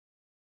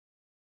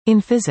In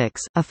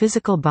physics, a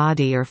physical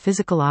body or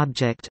physical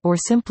object, or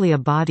simply a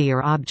body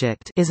or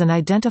object, is an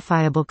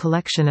identifiable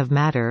collection of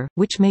matter,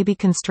 which may be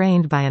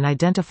constrained by an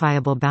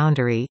identifiable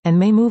boundary, and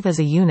may move as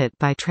a unit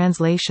by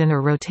translation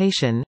or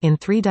rotation, in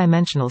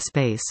three-dimensional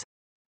space.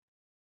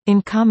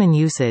 In common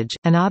usage,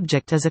 an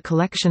object is a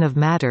collection of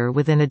matter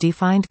within a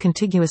defined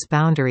contiguous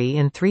boundary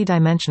in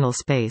three-dimensional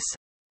space.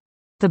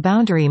 The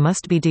boundary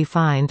must be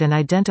defined and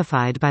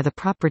identified by the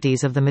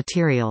properties of the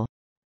material.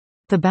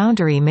 The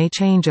boundary may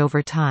change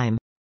over time.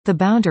 The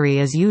boundary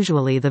is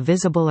usually the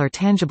visible or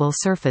tangible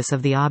surface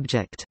of the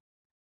object.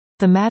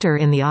 The matter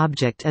in the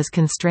object is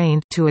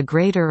constrained, to a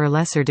greater or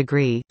lesser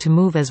degree, to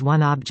move as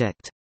one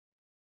object.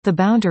 The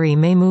boundary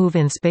may move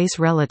in space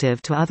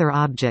relative to other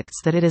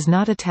objects that it is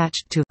not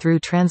attached to through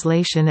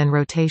translation and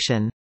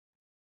rotation.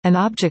 An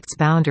object's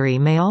boundary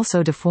may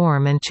also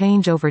deform and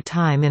change over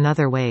time in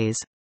other ways.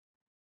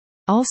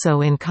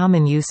 Also in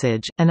common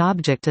usage, an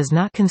object is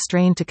not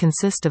constrained to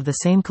consist of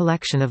the same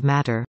collection of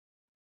matter.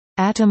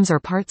 Atoms or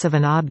parts of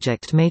an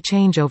object may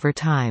change over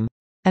time.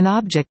 An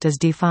object is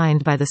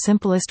defined by the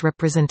simplest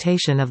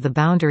representation of the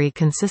boundary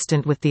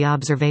consistent with the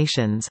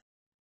observations.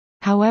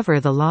 However,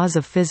 the laws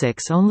of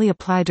physics only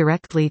apply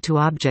directly to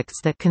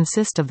objects that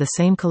consist of the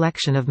same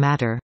collection of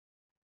matter.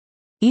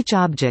 Each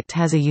object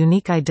has a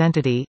unique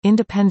identity,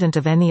 independent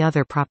of any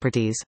other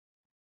properties.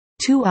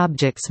 Two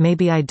objects may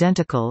be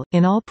identical,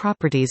 in all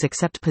properties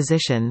except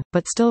position,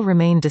 but still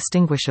remain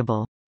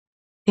distinguishable.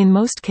 In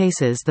most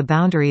cases, the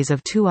boundaries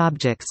of two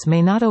objects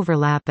may not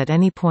overlap at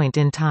any point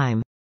in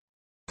time.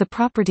 The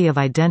property of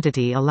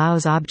identity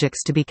allows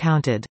objects to be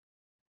counted.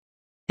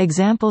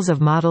 Examples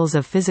of models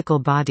of physical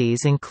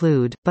bodies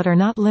include, but are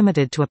not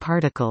limited to, a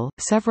particle,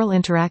 several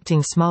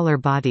interacting smaller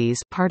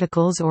bodies,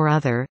 particles or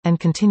other, and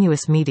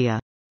continuous media.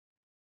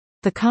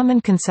 The common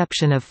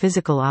conception of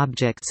physical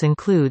objects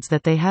includes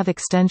that they have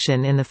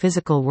extension in the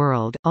physical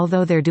world,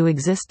 although there do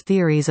exist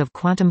theories of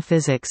quantum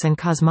physics and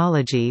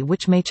cosmology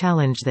which may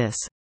challenge this.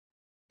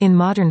 In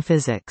modern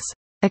physics,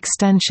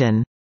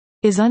 extension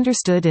is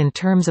understood in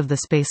terms of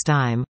the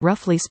spacetime.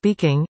 Roughly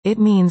speaking, it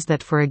means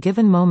that for a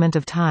given moment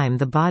of time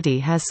the body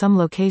has some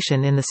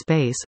location in the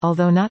space,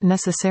 although not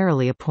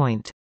necessarily a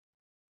point.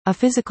 A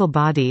physical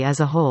body as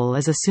a whole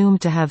is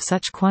assumed to have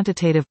such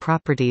quantitative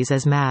properties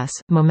as mass,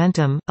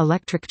 momentum,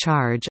 electric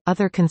charge,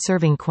 other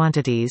conserving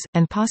quantities,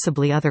 and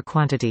possibly other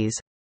quantities.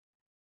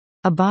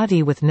 A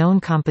body with known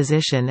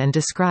composition and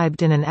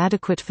described in an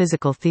adequate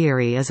physical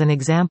theory is an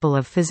example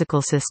of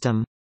physical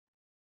system.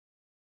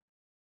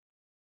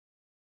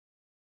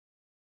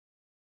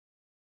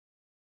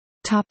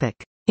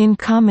 In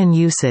common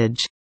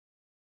usage,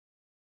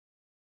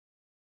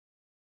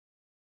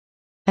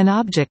 an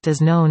object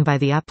is known by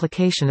the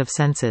application of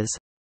senses.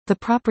 The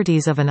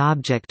properties of an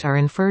object are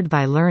inferred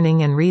by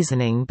learning and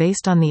reasoning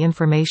based on the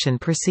information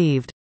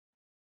perceived.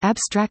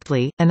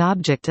 Abstractly, an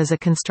object is a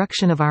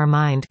construction of our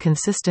mind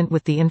consistent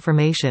with the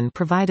information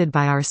provided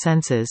by our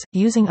senses,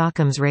 using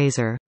Occam's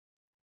razor.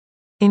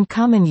 In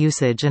common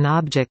usage, an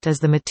object is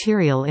the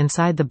material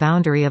inside the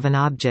boundary of an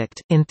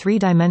object, in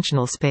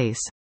three-dimensional space.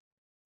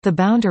 The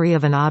boundary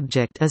of an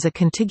object is a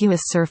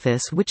contiguous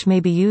surface which may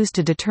be used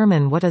to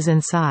determine what is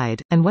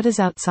inside, and what is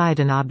outside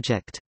an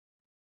object.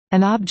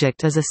 An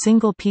object is a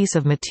single piece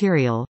of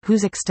material,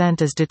 whose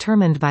extent is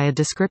determined by a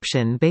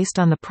description based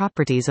on the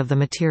properties of the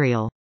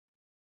material.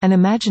 An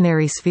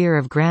imaginary sphere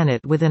of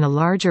granite within a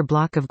larger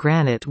block of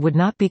granite would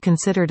not be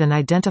considered an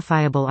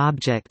identifiable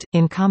object,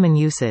 in common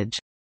usage.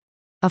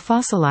 A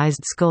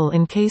fossilized skull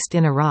encased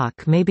in a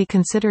rock may be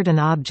considered an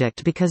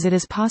object because it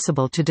is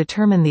possible to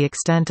determine the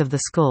extent of the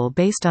skull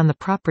based on the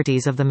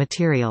properties of the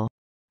material.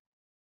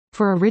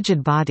 For a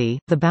rigid body,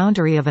 the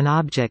boundary of an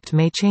object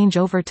may change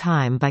over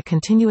time by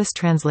continuous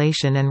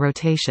translation and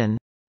rotation.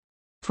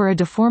 For a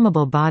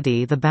deformable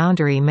body, the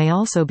boundary may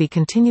also be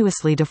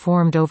continuously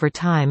deformed over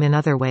time in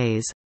other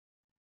ways.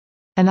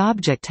 An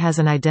object has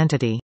an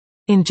identity.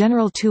 In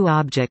general, two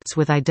objects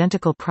with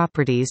identical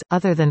properties,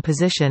 other than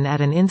position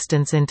at an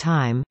instance in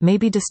time, may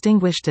be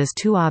distinguished as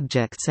two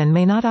objects and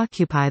may not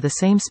occupy the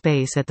same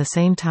space at the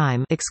same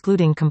time,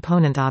 excluding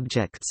component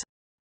objects.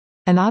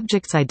 An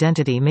object's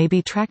identity may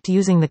be tracked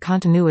using the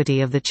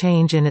continuity of the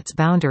change in its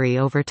boundary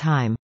over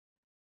time.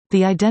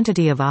 The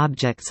identity of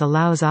objects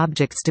allows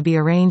objects to be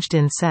arranged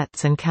in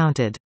sets and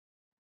counted.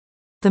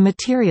 The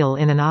material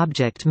in an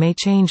object may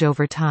change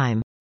over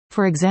time.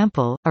 For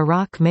example, a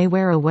rock may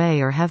wear away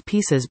or have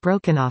pieces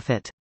broken off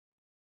it.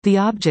 The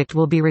object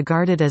will be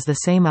regarded as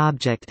the same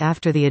object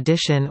after the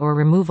addition or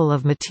removal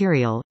of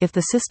material, if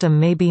the system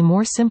may be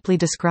more simply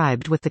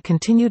described with the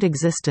continued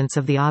existence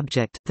of the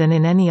object, than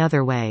in any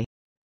other way.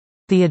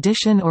 The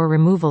addition or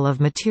removal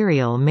of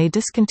material may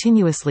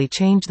discontinuously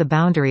change the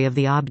boundary of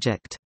the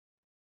object.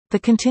 The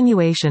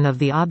continuation of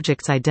the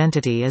object's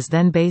identity is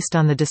then based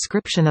on the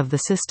description of the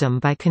system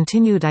by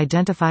continued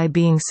identify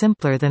being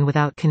simpler than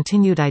without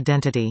continued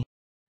identity.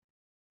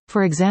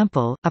 For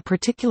example, a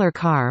particular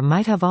car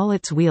might have all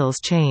its wheels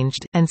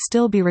changed, and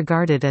still be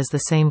regarded as the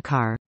same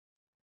car.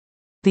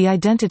 The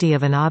identity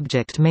of an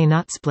object may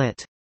not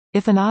split.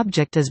 If an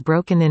object is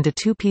broken into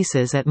two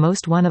pieces, at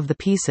most one of the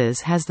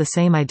pieces has the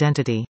same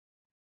identity.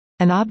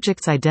 An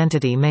object's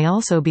identity may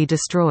also be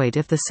destroyed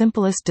if the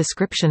simplest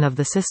description of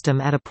the system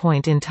at a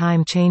point in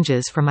time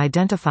changes from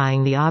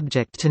identifying the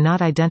object to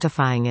not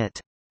identifying it.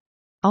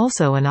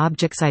 Also, an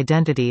object's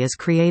identity is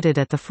created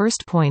at the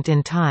first point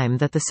in time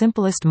that the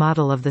simplest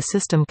model of the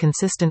system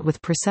consistent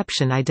with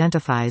perception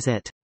identifies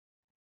it.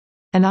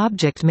 An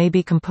object may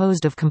be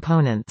composed of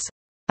components.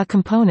 A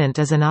component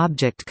is an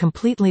object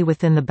completely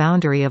within the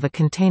boundary of a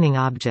containing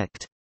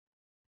object.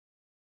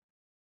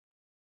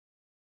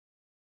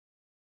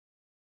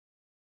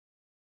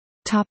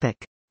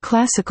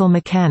 Classical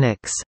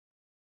mechanics.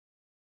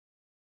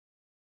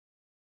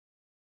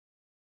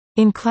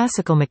 In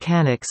classical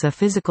mechanics, a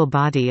physical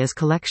body is a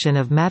collection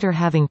of matter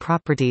having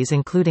properties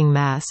including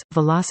mass,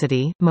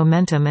 velocity,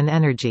 momentum and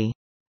energy.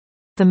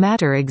 The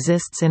matter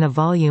exists in a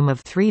volume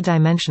of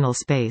three-dimensional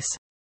space.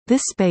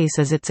 This space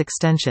is its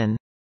extension.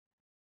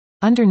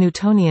 Under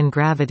Newtonian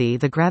gravity,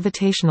 the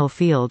gravitational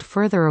field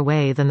further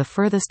away than the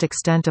furthest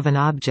extent of an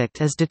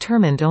object is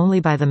determined only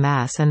by the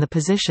mass and the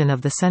position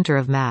of the center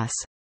of mass.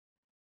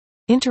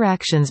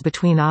 Interactions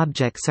between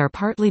objects are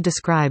partly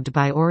described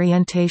by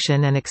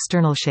orientation and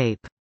external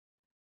shape.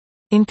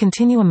 In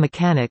continuum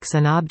mechanics,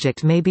 an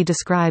object may be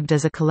described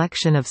as a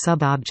collection of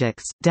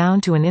sub-objects, down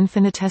to an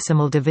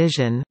infinitesimal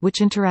division, which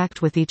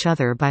interact with each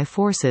other by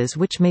forces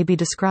which may be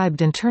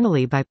described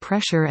internally by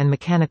pressure and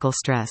mechanical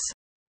stress.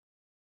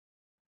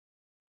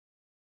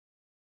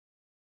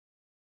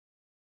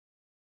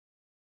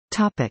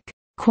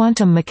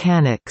 Quantum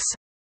mechanics.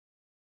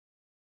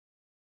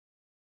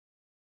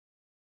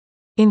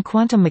 In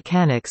quantum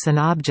mechanics, an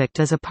object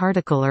is a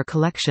particle or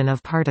collection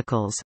of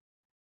particles.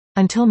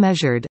 Until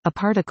measured, a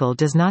particle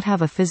does not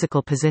have a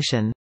physical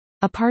position.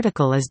 A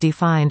particle is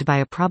defined by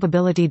a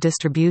probability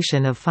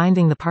distribution of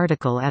finding the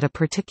particle at a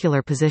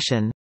particular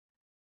position.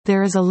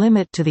 There is a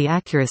limit to the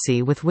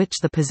accuracy with which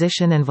the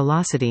position and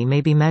velocity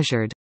may be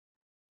measured.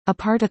 A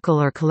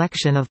particle or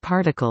collection of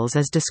particles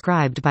is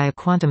described by a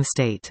quantum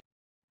state.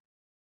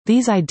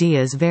 These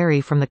ideas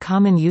vary from the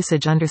common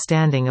usage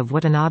understanding of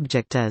what an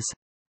object is.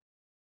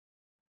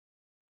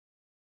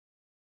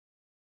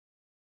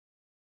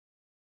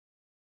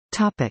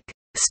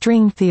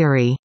 String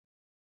theory.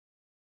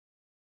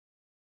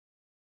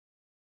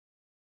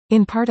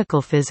 In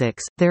particle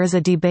physics, there is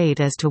a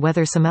debate as to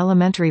whether some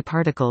elementary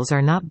particles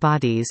are not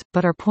bodies,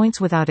 but are points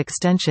without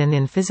extension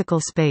in physical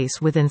space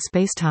within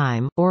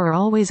space-time, or are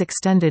always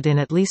extended in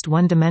at least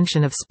one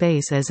dimension of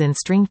space as in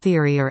string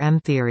theory or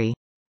M-theory.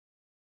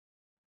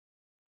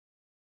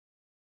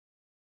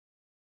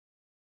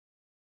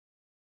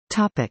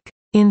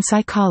 In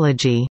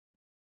psychology.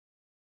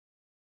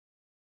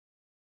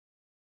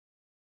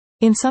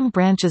 In some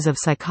branches of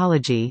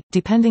psychology,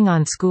 depending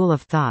on school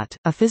of thought,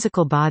 a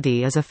physical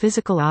body is a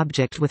physical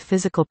object with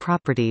physical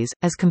properties,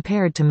 as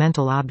compared to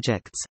mental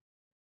objects.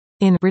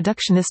 In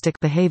reductionistic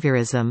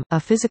behaviorism,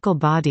 a physical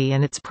body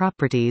and its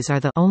properties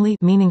are the only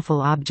meaningful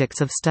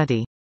objects of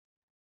study.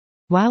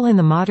 While in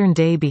the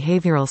modern-day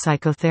behavioral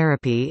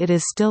psychotherapy it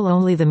is still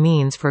only the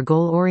means for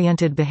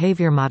goal-oriented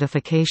behavior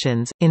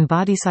modifications, in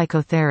body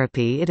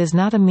psychotherapy it is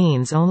not a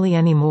means only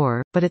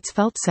anymore, but its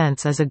felt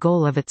sense is a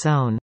goal of its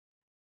own.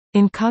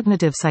 In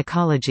cognitive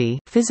psychology,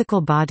 physical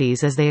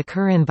bodies as they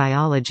occur in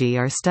biology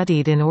are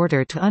studied in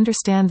order to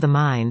understand the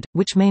mind,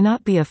 which may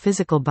not be a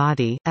physical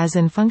body, as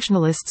in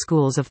functionalist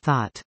schools of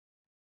thought.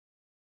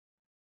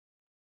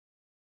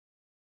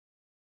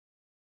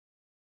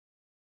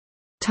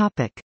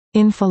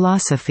 In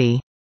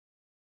philosophy.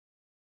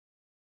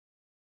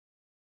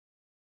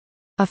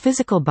 A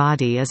physical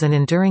body is an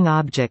enduring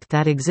object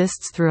that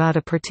exists throughout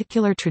a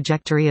particular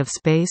trajectory of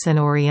space and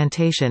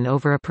orientation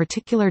over a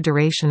particular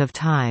duration of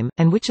time,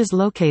 and which is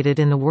located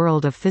in the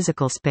world of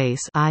physical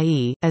space,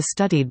 i.e., as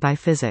studied by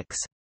physics.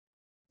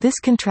 This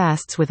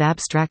contrasts with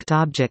abstract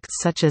objects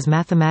such as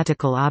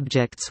mathematical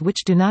objects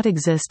which do not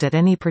exist at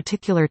any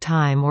particular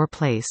time or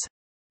place.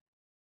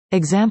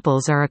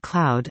 Examples are a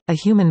cloud, a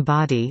human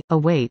body, a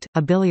weight,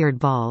 a billiard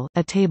ball,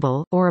 a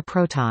table, or a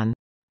proton.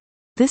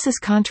 This is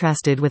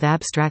contrasted with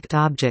abstract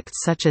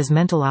objects such as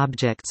mental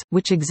objects,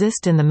 which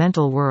exist in the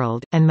mental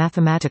world, and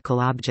mathematical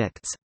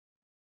objects.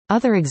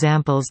 Other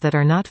examples that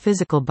are not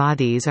physical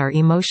bodies are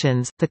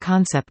emotions, the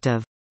concept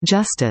of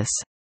justice,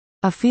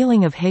 a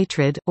feeling of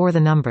hatred, or the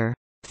number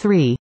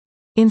 3.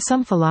 In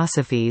some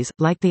philosophies,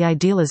 like the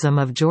idealism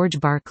of George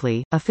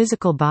Berkeley, a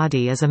physical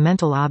body is a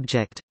mental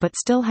object, but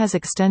still has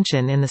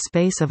extension in the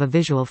space of a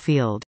visual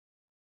field.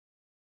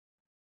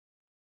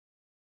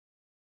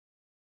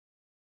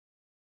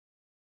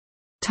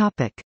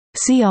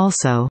 See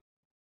also: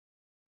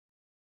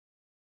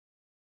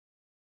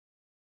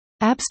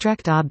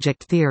 Abstract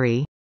object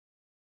theory,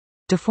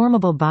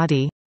 Deformable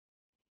body,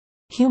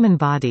 Human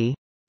body,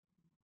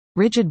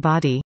 Rigid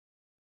body,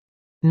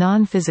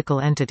 Non-physical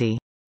entity.